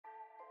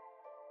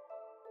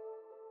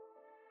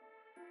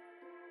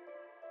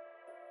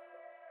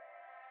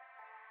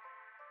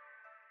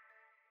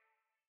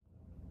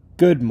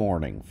Good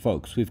morning,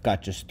 folks. We've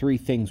got just three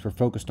things we're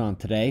focused on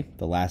today: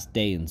 the last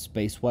day in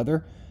space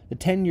weather, the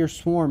 10-year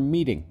swarm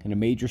meeting, and a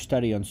major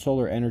study on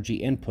solar energy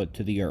input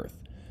to the Earth.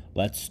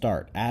 Let's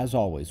start, as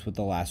always, with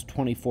the last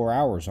 24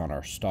 hours on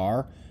our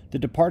star. The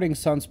departing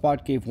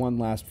sunspot gave one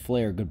last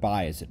flare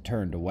goodbye as it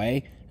turned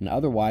away, and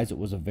otherwise it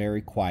was a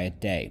very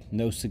quiet day.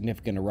 No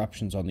significant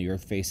eruptions on the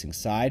Earth-facing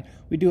side.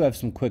 We do have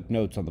some quick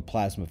notes on the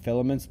plasma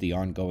filaments, the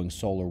ongoing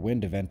solar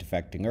wind event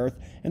affecting Earth,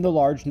 and the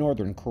large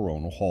northern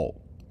coronal hole.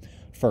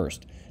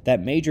 First,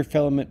 that major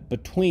filament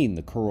between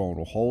the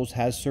coronal holes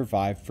has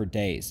survived for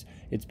days.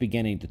 It's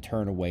beginning to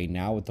turn away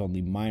now with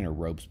only minor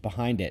ropes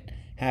behind it.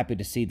 Happy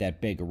to see that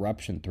big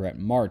eruption threat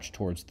march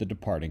towards the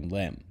departing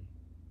limb.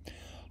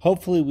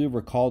 Hopefully we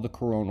recall the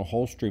coronal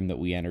hole stream that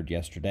we entered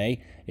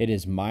yesterday. It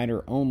is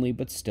minor only,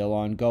 but still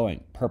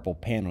ongoing. Purple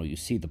panel, you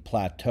see the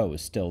plateau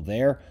is still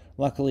there.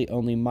 Luckily,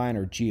 only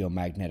minor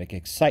geomagnetic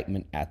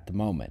excitement at the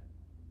moment.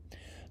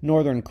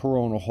 Northern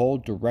coronal hole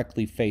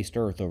directly faced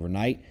Earth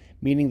overnight,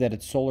 meaning that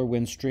its solar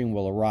wind stream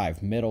will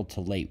arrive middle to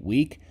late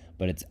week,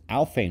 but its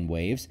Alphane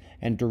waves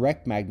and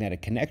direct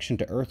magnetic connection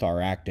to Earth are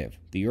active.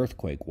 The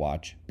earthquake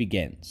watch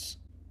begins.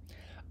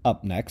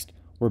 Up next,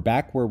 we're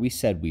back where we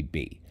said we'd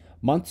be.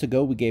 Months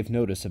ago, we gave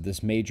notice of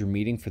this major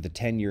meeting for the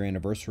 10-year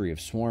anniversary of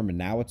Swarm, and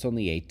now it's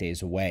only 8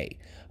 days away.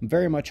 I'm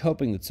very much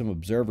hoping that some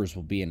observers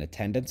will be in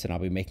attendance, and I'll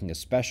be making a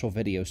special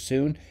video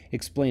soon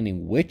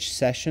explaining which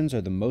sessions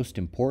are the most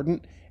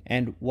important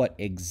and what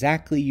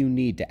exactly you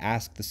need to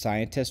ask the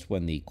scientist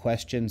when the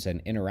questions and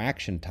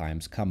interaction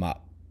times come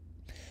up.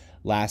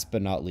 Last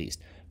but not least,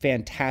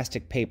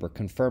 fantastic paper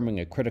confirming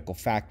a critical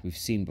fact we've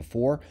seen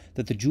before,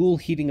 that the Joule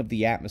heating of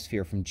the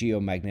atmosphere from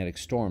geomagnetic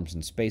storms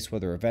and space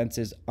weather events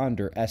is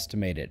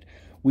underestimated.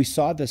 We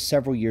saw this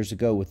several years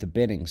ago with the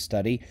Binning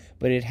study,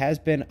 but it has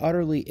been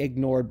utterly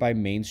ignored by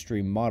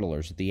mainstream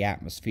modelers of the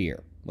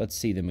atmosphere. Let's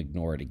see them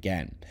ignore it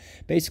again.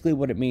 Basically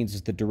what it means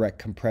is the direct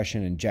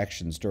compression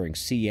injections during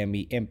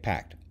CME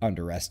impact,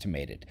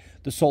 underestimated.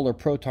 The solar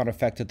proton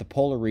effect at the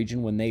polar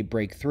region when they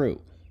break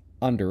through,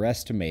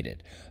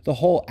 underestimated. The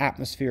whole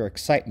atmosphere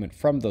excitement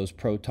from those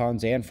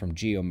protons and from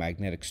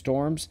geomagnetic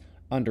storms,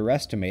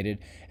 underestimated.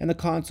 And the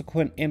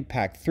consequent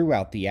impact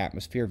throughout the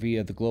atmosphere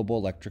via the global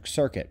electric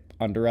circuit,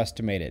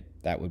 underestimated.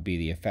 That would be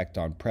the effect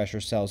on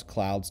pressure cells,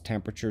 clouds,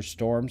 temperatures,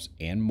 storms,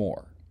 and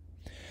more.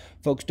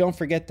 Folks, don't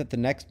forget that the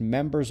next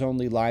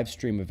members-only live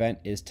stream event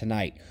is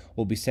tonight.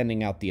 We'll be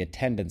sending out the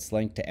attendance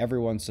link to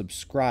everyone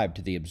subscribed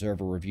to the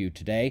Observer Review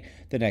today.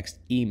 The next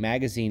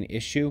e-magazine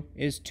issue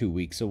is 2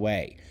 weeks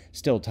away.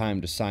 Still time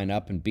to sign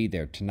up and be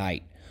there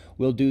tonight.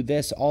 We'll do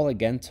this all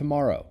again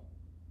tomorrow,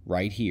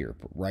 right here,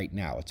 but right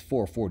now it's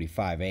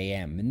 4:45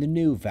 a.m. in the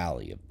new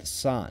Valley of the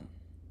Sun.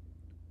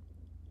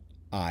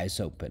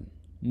 Eyes open,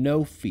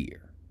 no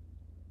fear.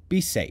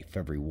 Be safe,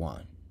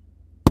 everyone.